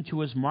darkness into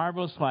his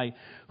marvelous light,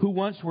 who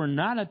once were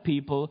not a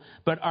people,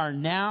 but are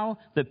now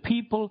the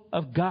people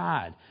of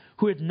God,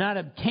 who had not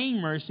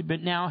obtained mercy,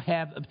 but now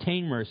have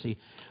obtained mercy.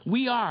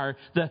 We are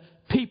the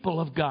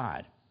people of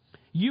God.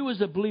 You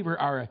as a believer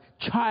are a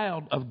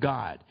child of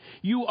God.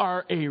 You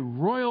are a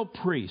royal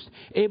priest,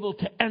 able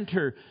to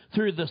enter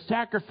through the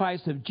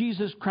sacrifice of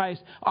Jesus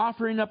Christ,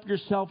 offering up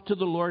yourself to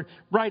the Lord,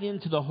 right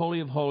into the Holy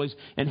of Holies,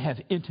 and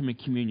have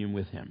intimate communion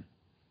with him.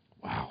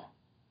 Wow.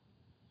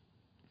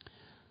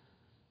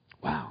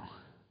 Wow.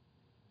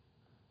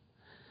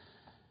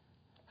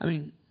 I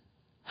mean,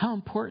 how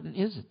important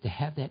is it to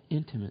have that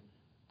intimate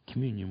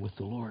communion with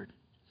the Lord?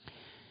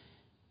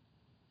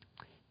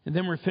 And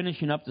then we're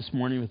finishing up this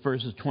morning with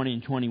verses 20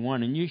 and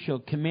 21. And you shall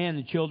command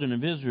the children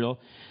of Israel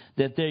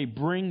that they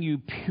bring you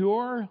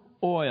pure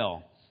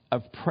oil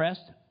of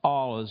pressed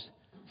olives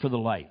for the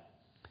light.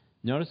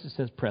 Notice it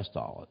says pressed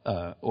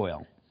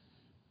oil.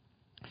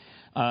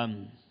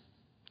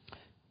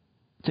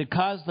 To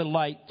cause the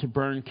light to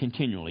burn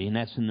continually, and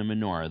that's in the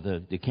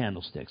menorah, the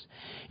candlesticks.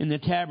 In the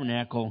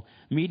tabernacle,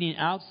 meeting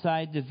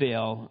outside the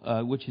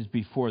veil, which is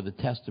before the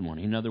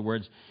testimony. In other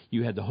words,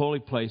 you had the holy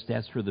place,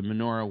 that's where the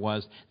menorah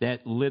was,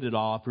 that lit it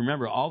all up.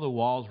 Remember, all the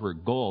walls were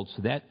gold,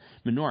 so that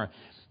menorah.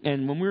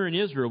 And when we were in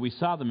Israel, we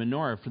saw the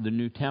menorah for the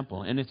new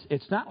temple, and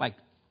it's not like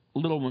a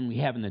little one we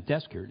have in the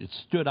desk here. It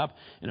stood up,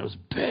 and it was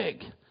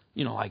big,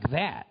 like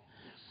that.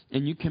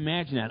 And you can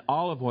imagine that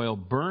olive oil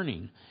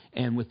burning,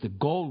 and with the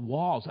gold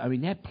walls, I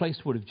mean, that place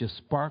would have just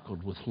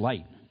sparkled with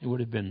light. It would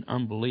have been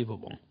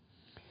unbelievable.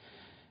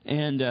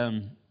 And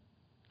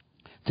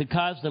to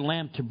cause the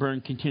lamp to burn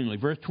continually.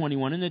 Verse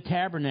 21, in the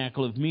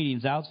tabernacle of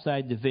meetings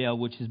outside the veil,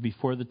 which is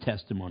before the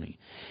testimony.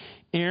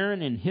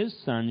 Aaron and his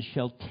sons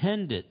shall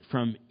tend it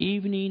from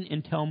evening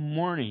until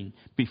morning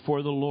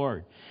before the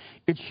Lord.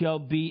 It shall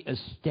be a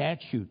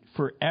statute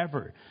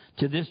forever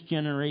to this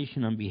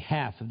generation on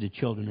behalf of the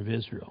children of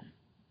Israel.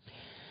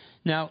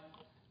 Now,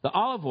 the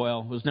olive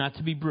oil was not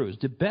to be bruised.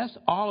 The best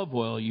olive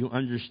oil, you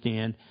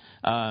understand,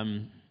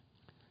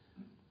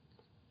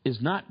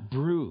 is not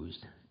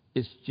bruised.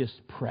 It's just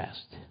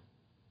pressed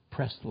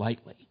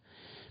lightly.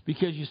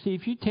 Because, you see,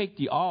 if you take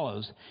the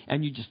olives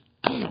and you just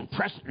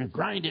press it and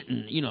grind it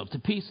and, to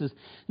pieces,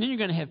 then you're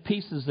going to have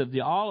pieces of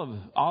the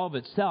olive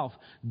itself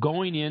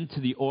going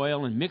into the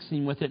oil and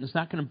mixing with it, and it's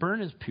not going to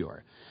burn as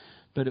pure.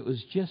 But it was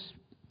just,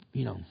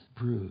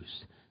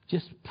 bruised,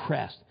 just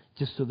pressed,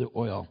 just so the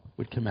oil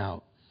would come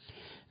out.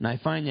 And I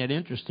find that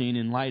interesting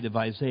in light of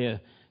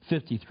Isaiah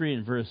 53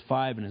 and verse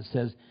 5, and it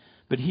says,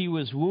 but he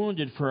was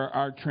wounded for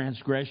our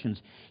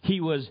transgressions. He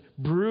was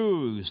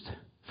bruised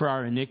for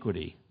our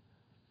iniquity.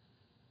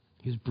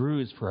 He was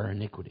bruised for our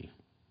iniquity.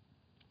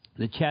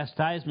 The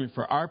chastisement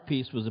for our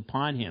peace was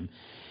upon him,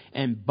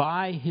 and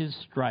by his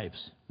stripes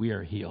we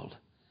are healed.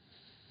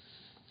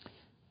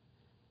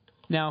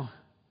 Now,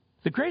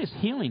 the greatest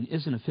healing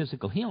isn't a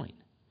physical healing.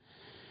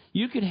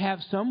 You could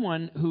have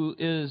someone who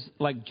is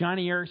like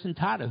Johnny Erickson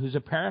Tata, who's a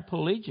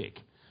paraplegic,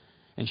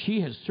 and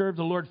she has served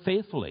the Lord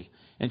faithfully,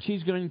 and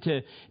she's going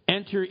to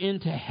enter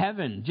into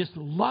heaven just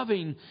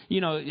loving,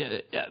 you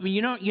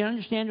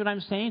understand what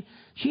I'm saying?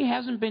 She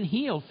hasn't been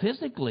healed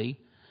physically,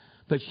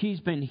 but she's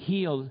been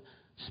healed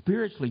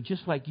spiritually,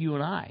 just like you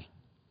and I,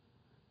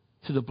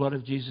 through the blood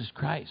of Jesus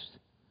Christ.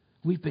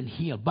 We've been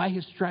healed. By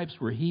his stripes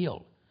we're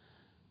healed.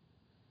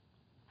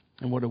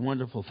 And what a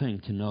wonderful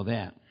thing to know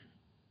that.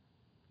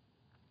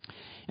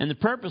 And the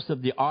purpose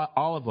of the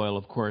olive oil,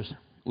 of course,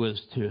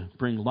 was to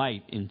bring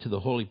light into the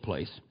holy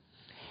place.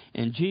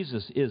 And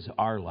Jesus is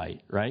our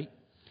light, right?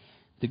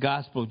 The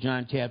Gospel of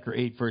John chapter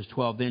 8, verse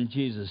 12, then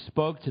Jesus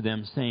spoke to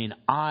them, saying,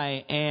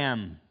 I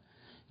am.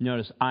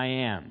 Notice, I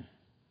am.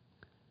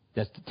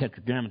 That's the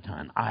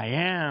tetragrammaton. I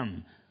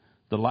am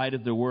the light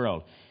of the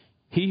world.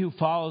 He who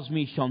follows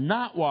me shall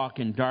not walk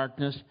in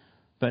darkness,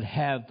 but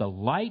have the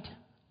light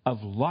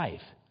of life.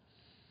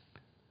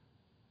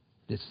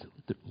 This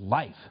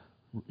life.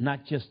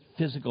 Not just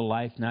physical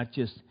life, not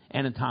just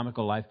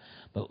anatomical life,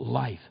 but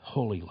life,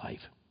 holy life.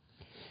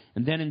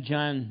 And then in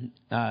John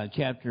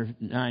chapter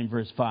 9,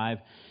 verse 5,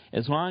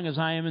 as long as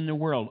I am in the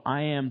world,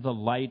 I am the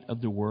light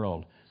of the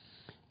world.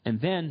 And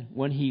then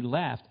when he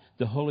left,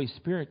 the Holy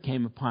Spirit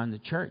came upon the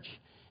church,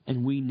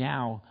 and we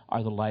now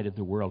are the light of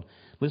the world.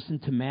 Listen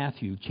to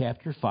Matthew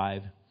chapter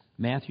 5,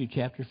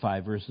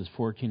 verses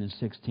 14 and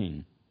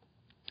 16.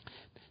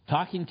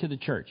 Talking to the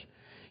church.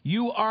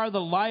 You are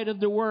the light of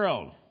the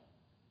world.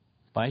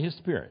 By his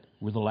Spirit,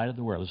 we're the light of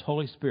the world, his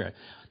Holy Spirit.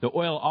 The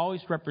oil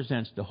always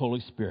represents the Holy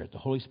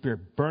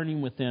Spirit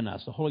burning within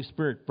us, the Holy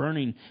Spirit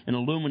burning and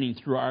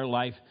illuminating through our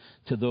life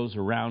to those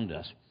around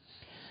us.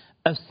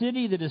 A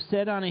city that is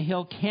set on a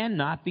hill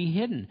cannot be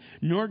hidden,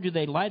 nor do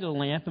they light a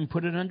lamp and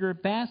put it under a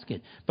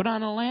basket, but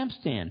on a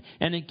lampstand,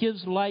 and it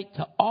gives light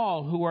to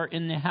all who are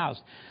in the house.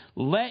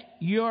 Let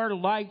your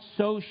light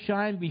so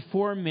shine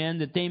before men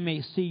that they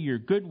may see your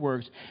good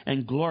works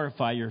and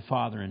glorify your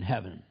Father in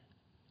heaven.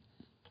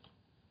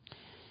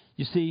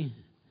 You see,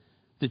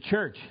 the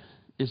church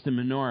is the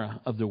menorah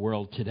of the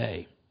world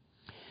today,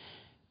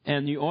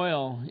 and the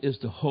oil is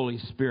the Holy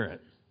Spirit.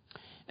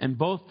 And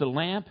both the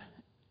lamp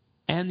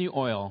and the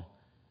oil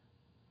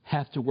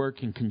have to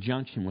work in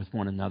conjunction with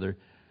one another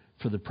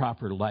for the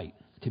proper light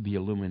to be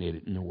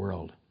illuminated in the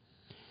world.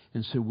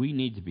 And so we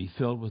need to be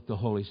filled with the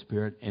Holy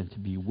Spirit and to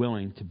be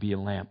willing to be a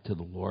lamp to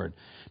the Lord.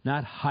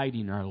 Not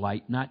hiding our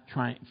light, not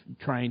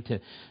trying to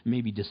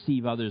maybe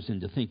deceive others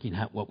into thinking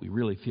what we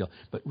really feel,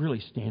 but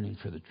really standing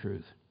for the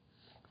truth.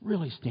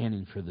 Really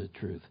standing for the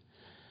truth.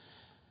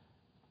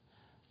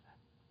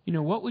 You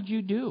know, what would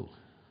you do,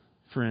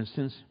 for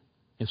instance,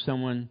 if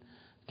someone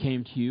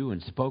came to you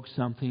and spoke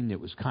something that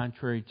was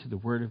contrary to the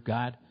Word of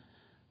God?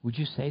 Would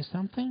you say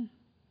something?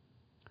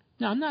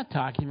 Now, I'm not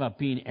talking about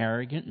being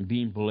arrogant and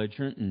being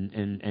belligerent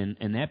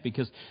and that,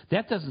 because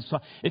that doesn't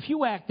solve. If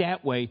you act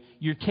that way,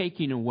 you're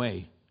taking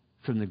away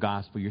from the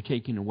gospel. You're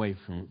taking away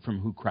from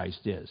who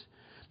Christ is.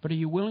 But are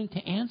you willing to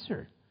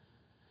answer?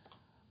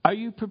 Are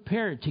you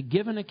prepared to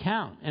give an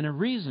account and a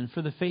reason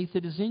for the faith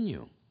that is in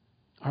you?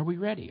 Are we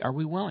ready? Are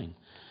we willing?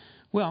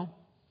 Well,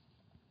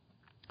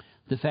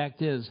 the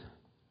fact is,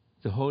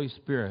 the Holy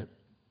Spirit,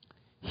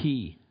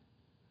 He,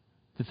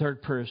 the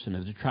third person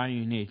of the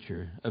triune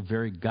nature of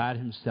very God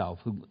Himself,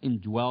 who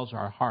indwells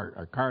our heart,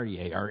 our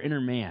cardia, our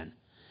inner man,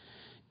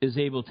 is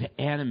able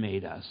to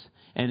animate us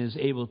and is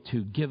able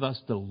to give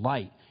us the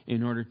light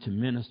in order to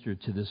minister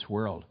to this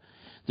world.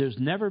 There's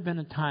never been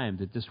a time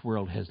that this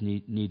world has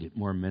needed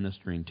more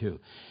ministering to.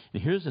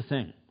 And here's the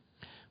thing.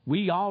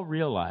 We all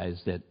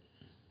realize that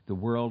the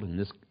world and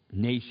this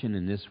nation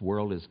and this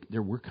world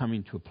we're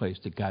coming to a place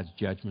that God's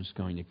judgment is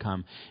going to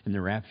come and the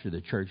rapture of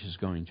the church is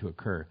going to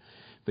occur.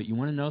 But you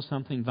want to know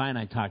something? Vi and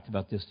I talked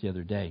about this the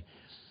other day.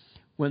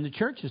 When the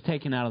church is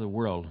taken out of the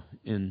world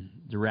in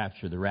the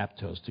rapture, the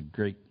raptos, the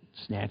great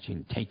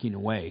snatching, taking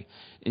away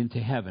into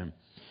heaven,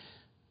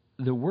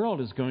 the world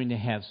is going to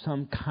have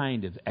some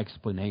kind of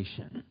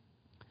explanation.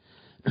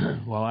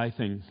 Well, I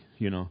think,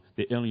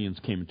 the aliens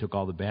came and took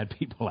all the bad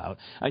people out.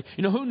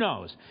 Who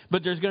knows?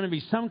 But there's going to be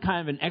some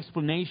kind of an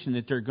explanation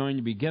that they're going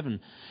to be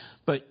given.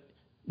 But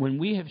when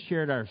we have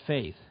shared our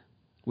faith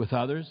with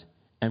others,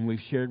 and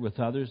we've shared with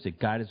others that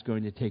God is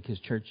going to take His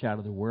church out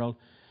of the world,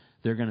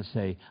 they're going to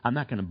say, I'm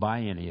not going to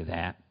buy any of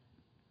that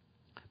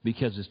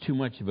because it's too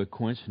much of a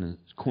coincidence.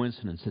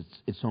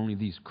 It's only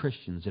these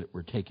Christians that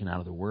were taken out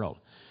of the world.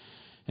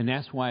 And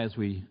that's why as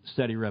we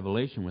study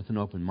Revelation with an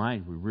open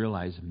mind, we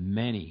realize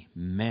many,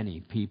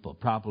 many people,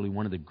 probably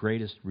one of the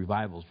greatest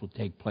revivals will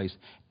take place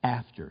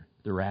after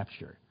the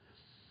rapture,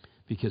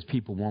 because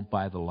people won't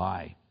buy the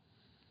lie.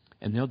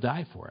 And they'll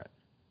die for it.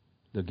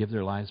 They'll give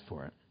their lives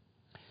for it.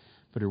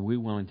 But are we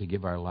willing to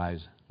give our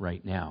lives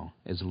right now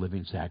as a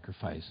living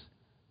sacrifice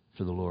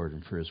for the Lord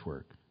and for His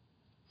work?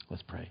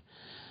 Let's pray.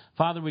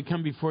 Father, we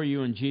come before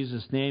You in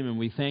Jesus' name, and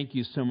we thank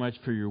You so much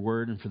for Your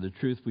word and for the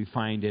truth we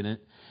find in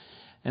it.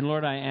 And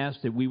Lord, I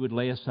ask that we would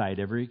lay aside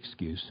every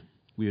excuse.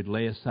 We would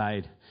lay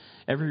aside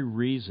every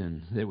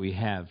reason that we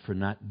have for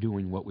not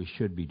doing what we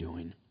should be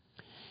doing.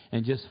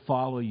 And just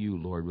follow You,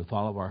 Lord, with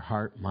all of our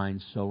heart,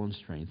 mind, soul, and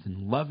strength,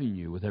 and loving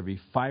You with every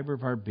fiber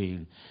of our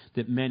being,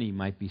 that many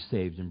might be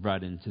saved and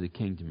brought into the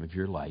kingdom of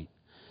Your light.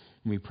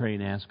 And we pray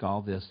and ask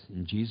all this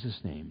in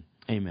Jesus' name.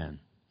 Amen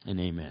and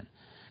amen.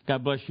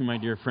 God bless you, my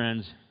dear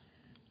friends.